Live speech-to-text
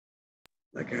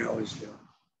like I always do.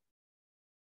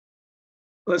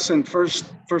 Listen, first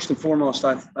and foremost,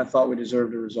 I thought we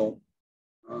deserved a result.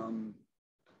 A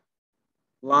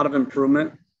lot of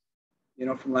improvement,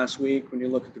 from last week when you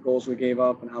look at the goals we gave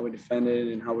up and how we defended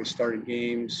and how we started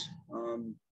games.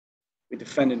 We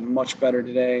defended much better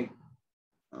today.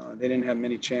 They didn't have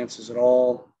many chances at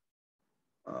all.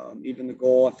 Even the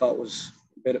goal I thought was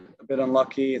a bit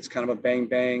unlucky. It's kind of a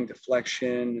bang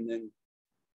deflection, and then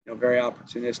very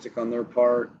opportunistic on their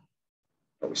part.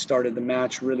 But we started the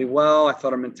match really well. I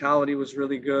thought our mentality was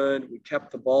really good. We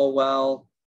kept the ball well.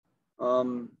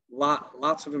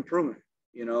 Lots of improvement,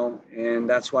 and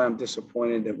that's why I'm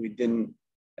disappointed that we didn't,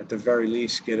 at the very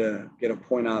least, get a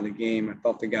point out of the game. I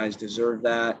thought the guys deserved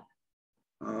that.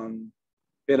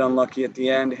 Bit unlucky at the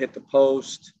end to hit the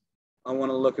post. I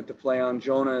want to look at the play on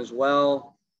Jonah as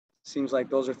well. Seems like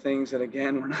those are things that,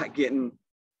 again, we're not getting.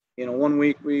 One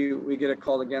week we get it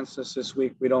called against us. This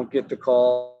week we don't get the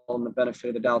call and the benefit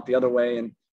of the doubt the other way.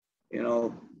 And,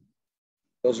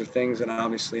 those are things that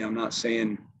obviously I'm not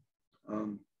saying,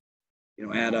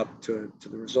 add up to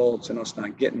the results and us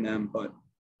not getting them, but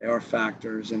they are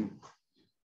factors.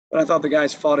 But I thought the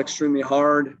guys fought extremely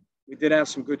hard. We did have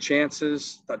some good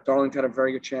chances. Thought Darlington had a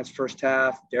very good chance first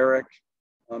half. Derek,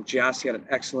 Giassi had an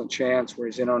excellent chance where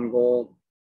he's in on goal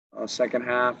second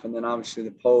half. And then obviously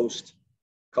the post,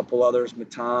 a couple others,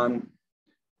 Matan.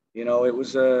 It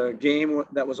was a game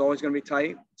that was always going to be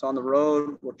tight. It's on the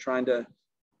road. We're trying to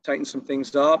tighten some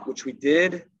things up, which we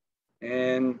did.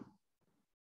 And,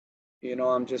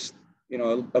 I'm just,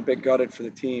 a bit gutted for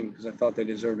the team because I thought they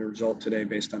deserved a result today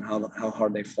based on how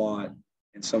hard they fought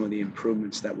and some of the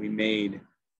improvements that we made.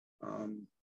 We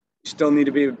still need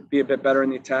to be a bit better in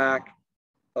the attack.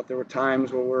 Thought there were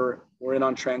times where we're in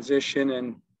on transition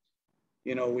and,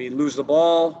 we lose the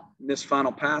ball, miss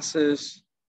final passes,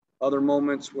 other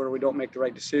moments where we don't make the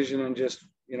right decision and just,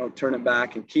 turn it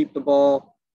back and keep the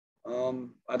ball.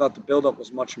 I thought the buildup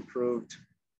was much improved.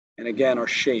 And again, our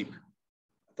shape,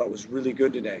 I thought was really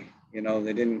good today. They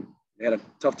had a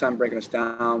tough time breaking us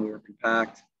down. We were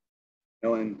compact,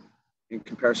 in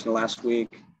comparison to last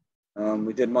week.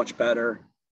 We did much better.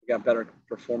 We got better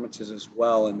performances as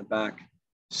well in the back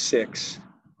six.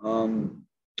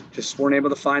 Just weren't able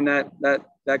to find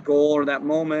that goal or that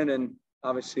moment, and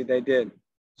obviously they did.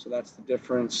 So that's the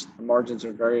difference. The margins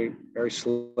are very, very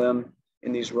slim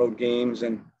in these road games,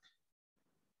 and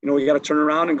we got to turn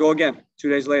around and go again 2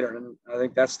 days later, and I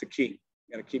think that's the key.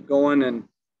 We got to keep going and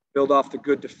build off the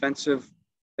good defensive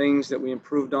things that we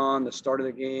improved on the start of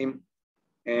the game,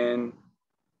 and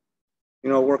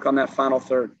work on that final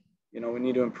third. We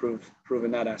need to improve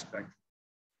in that aspect.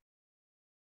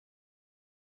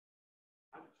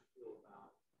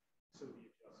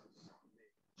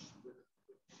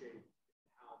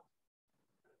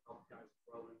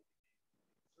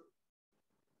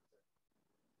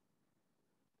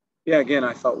 Yeah, again,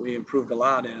 I thought we improved a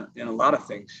lot in a lot of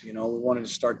things. We wanted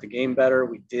to start the game better.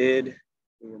 We did.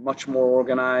 We were much more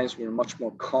organized. We were much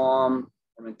more calm.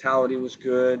 Our mentality was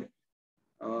good.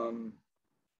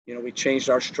 We changed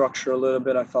our structure a little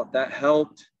bit. I thought that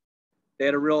helped. They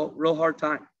had a real hard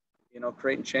time,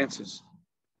 creating chances.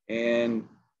 And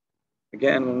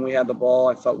again, when we had the ball,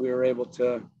 I thought we were able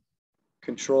to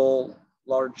control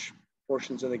large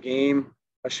portions of the game,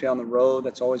 especially on the road.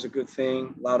 That's always a good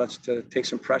thing. Allowed us to take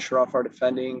some pressure off our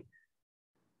defending,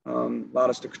 allowed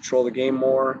us to control the game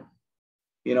more.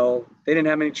 They didn't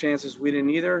have many chances. We didn't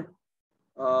either.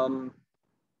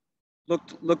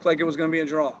 Looked like it was going to be a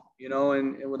draw,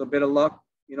 and with a bit of luck,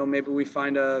 maybe we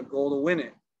find a goal to win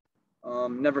it.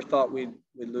 Never thought we'd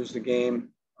lose the game,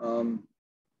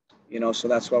 so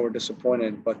that's why we're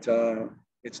disappointed. But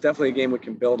it's definitely a game we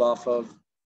can build off of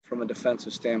from a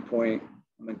defensive standpoint,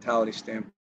 a mentality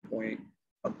standpoint,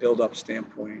 a build-up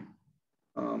standpoint.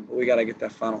 But we got to get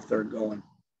that final third going.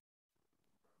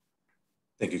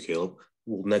 Thank you, Caleb.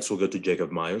 Next, we'll go to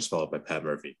Jacob Myers, followed by Pat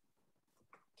Murphy.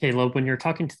 Caleb, when you're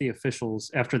talking to the officials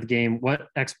after the game, what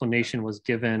explanation was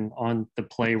given on the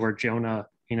play where Jonah,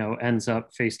 ends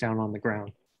up face down on the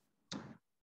ground?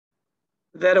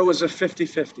 That it was a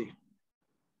 50-50,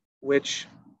 which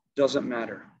doesn't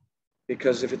matter.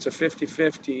 Because if it's a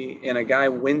 50-50 and a guy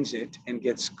wins it and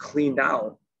gets cleaned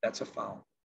out, that's a foul.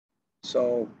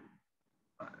 So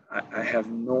I have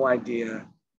no idea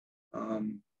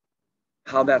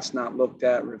how that's not looked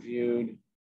at, reviewed.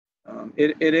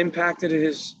 It impacted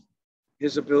his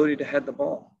ability to head the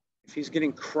ball. If he's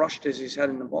getting crushed as he's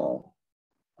heading the ball,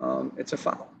 it's a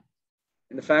foul.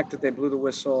 And the fact that they blew the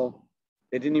whistle,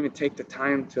 they didn't even take the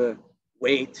time to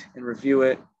wait and review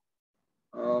it.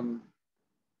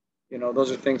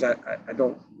 Those are things I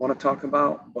don't want to talk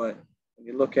about, but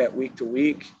when you look at week to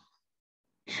week,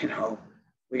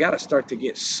 we got to start to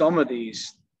get some of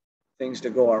these things to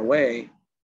go our way.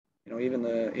 Even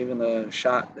the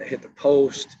shot that hit the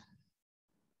post.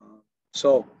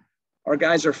 So our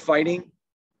guys are fighting.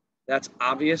 That's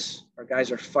obvious. Our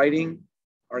guys are fighting.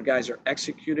 Our guys are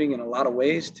executing in a lot of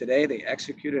ways. Today, they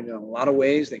executed in a lot of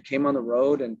ways. They came on the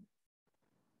road. And,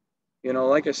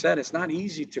 like I said, it's not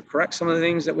easy to correct some of the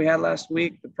things that we had last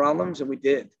week, the problems, and we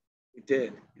did. We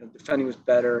did. Defending was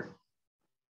better.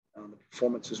 The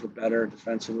performances were better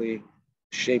defensively.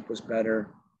 The shape was better.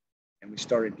 And we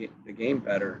started the game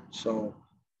better. So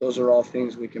those are all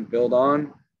things we can build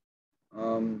on.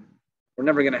 We're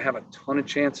never going to have a ton of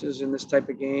chances in this type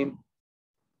of game,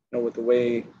 with the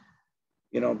way,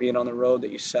 being on the road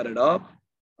that you set it up.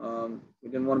 We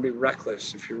didn't want to be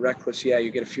reckless. If you're reckless, you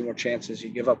get a few more chances, you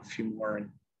give up a few more. And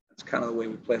that's kind of the way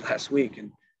we played last week.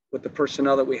 And with the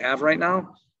personnel that we have right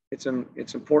now, it's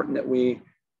important that we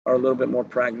are a little bit more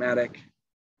pragmatic.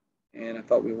 And I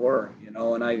thought we were,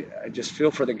 and I just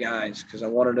feel for the guys because I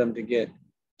wanted them to get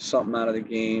something out of the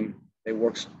game. They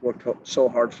worked so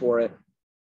hard for it,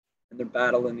 and they're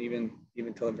battling even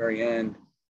till the very end.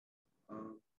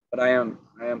 But I am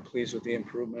pleased with the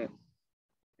improvement,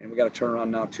 and we got to turn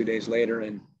around now 2 days later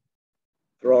and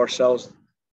throw ourselves,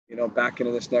 back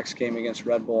into this next game against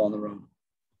Red Bull on the road.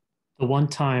 The one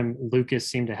time Lucas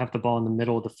seemed to have the ball in the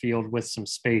middle of the field with some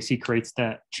space, he creates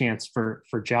that chance for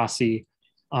Jossie.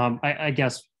 I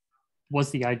guess, was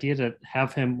the idea to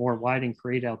have him more wide and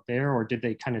create out there, or did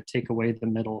they kind of take away the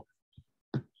middle?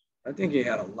 I think he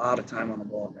had a lot of time on the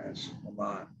ball, guys. A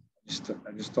lot.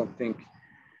 I just don't think,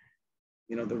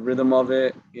 the rhythm of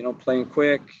it, playing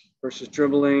quick versus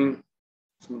dribbling,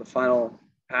 some of the final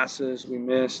passes we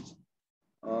missed.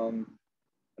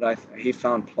 But he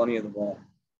found plenty of the ball.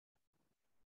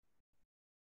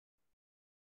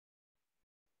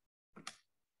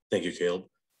 Thank you, Caleb.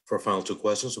 For our final two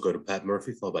questions, we'll go to Pat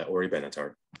Murphy, followed by Ori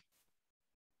Benatar.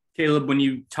 Caleb, when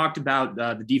you talked about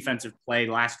the defensive play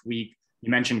last week,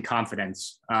 you mentioned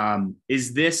confidence.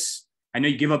 Is this, I know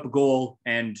you give up a goal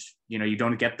and, you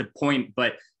don't get the point,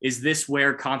 but is this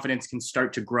where confidence can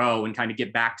start to grow and kind of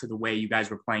get back to the way you guys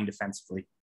were playing defensively?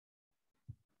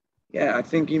 Yeah, I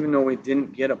think even though we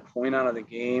didn't get a point out of the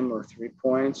game or 3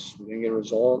 points, we didn't get a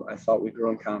result, I thought we grew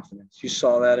in confidence. You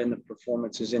saw that in the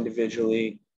performances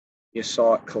individually. You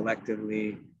saw it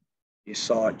collectively. You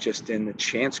saw it just in the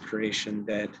chance creation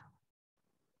that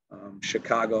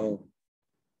Chicago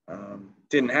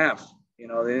didn't have.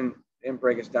 They didn't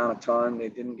break us down a ton. They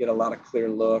didn't get a lot of clear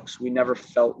looks. We never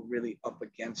felt really up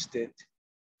against it.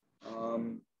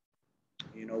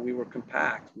 We were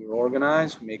compact. We were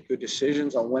organized. We made good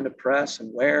decisions on when to press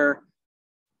and where,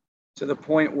 to the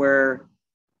point where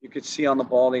you could see on the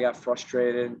ball they got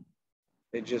frustrated.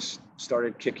 They just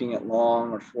started kicking it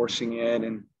long or forcing it.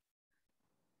 And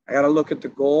I got to look at the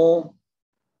goal.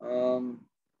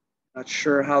 Not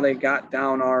sure how they got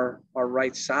down our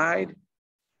right side.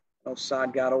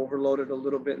 Saad got overloaded a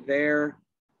little bit there.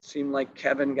 Seemed like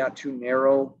Kevin got too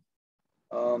narrow.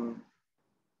 And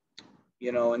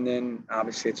then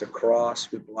obviously it's a cross.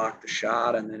 We blocked the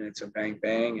shot, and then it's a bang,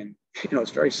 bang. And,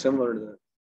 it's very similar to the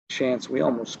chance we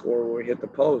almost scored where we hit the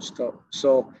post.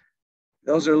 So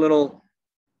those are little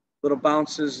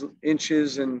bounces,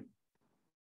 inches, and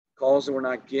calls that we're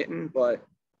not getting. But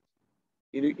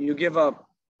you give up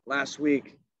last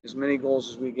week as many goals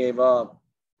as we gave up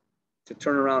to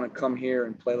turn around and come here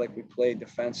and play like we played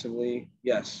defensively.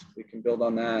 Yes, we can build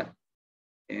on that.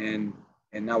 And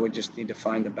now we just need to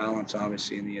find the balance,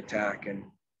 obviously, in the attack.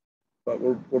 But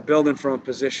we're building from a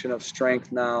position of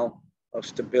strength now, of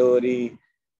stability,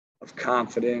 of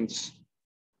confidence.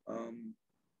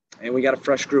 And we got a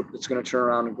fresh group that's going to turn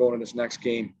around and go into this next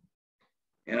game.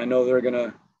 And I know they're going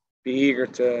to be eager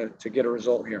to get a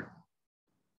result here.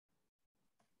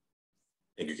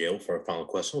 Thank you, Caleb. For our final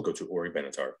question, we'll go to Ori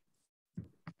Benatar.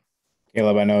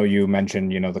 Caleb, I know you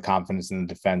mentioned, the confidence in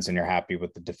the defense and you're happy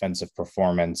with the defensive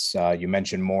performance. You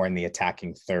mentioned more in the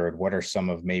attacking third. What are some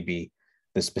of maybe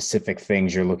the specific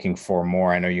things you're looking for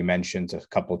more? I know you mentioned a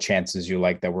couple chances you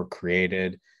like that were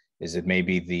created. Is it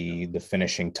maybe the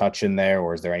finishing touch in there,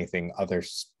 or is there anything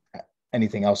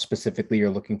else specifically you're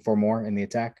looking for more in the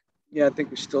attack? Yeah, I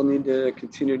think we still need to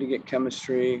continue to get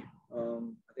chemistry.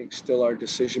 I think still our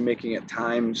decision-making at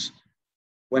times,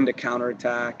 when to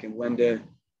counterattack and when to,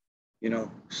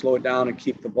 slow it down and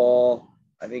keep the ball.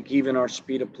 I think even our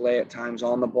speed of play at times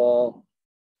on the ball,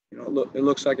 it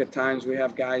looks like at times we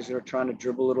have guys that are trying to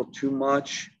dribble a little too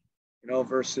much,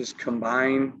 versus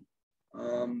combine.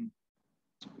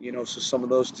 So some of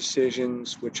those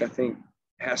decisions, which I think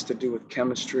has to do with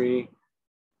chemistry.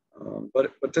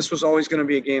 But this was always going to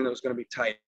be a game that was going to be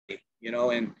tight,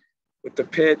 and with the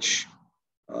pitch,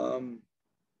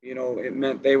 it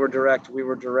meant they were direct, we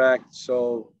were direct.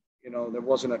 So, there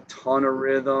wasn't a ton of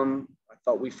rhythm. I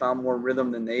thought we found more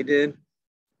rhythm than they did,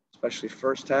 especially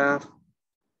first half.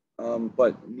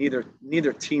 But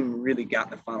neither team really got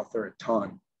in the final third a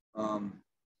ton.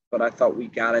 But I thought we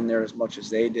got in there as much as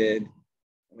they did.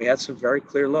 We had some very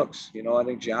clear looks. I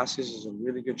think Joss's is a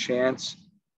really good chance.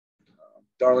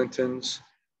 Darlington's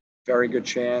very good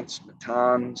chance.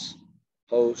 Matan's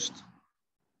post,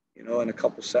 and a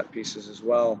couple set pieces as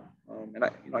well. And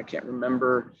I can't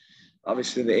remember.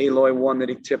 Obviously, the Aloy one that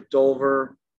he tipped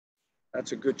over,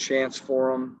 that's a good chance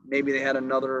for him. Maybe they had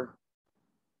another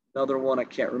one. I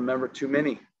can't remember too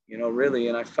many, really.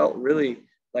 And I felt really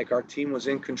like our team was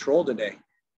in control today.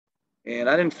 And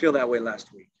I didn't feel that way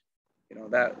last week.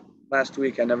 That last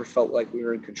week I never felt like we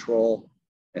were in control.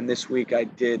 And this week I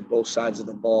did, both sides of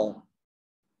the ball.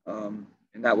 And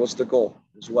that was the goal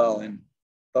as well. And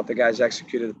I thought the guys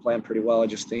executed the plan pretty well. I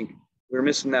just think we were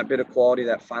missing that bit of quality,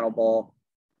 that final ball.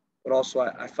 But also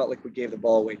I felt like we gave the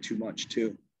ball away too much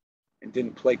too, and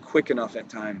didn't play quick enough at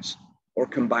times or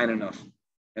combine enough.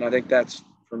 And I think that's,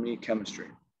 for me, chemistry.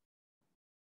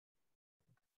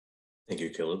 Thank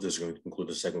you, Caleb. This is going to conclude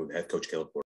the segment with head coach Caleb Porter.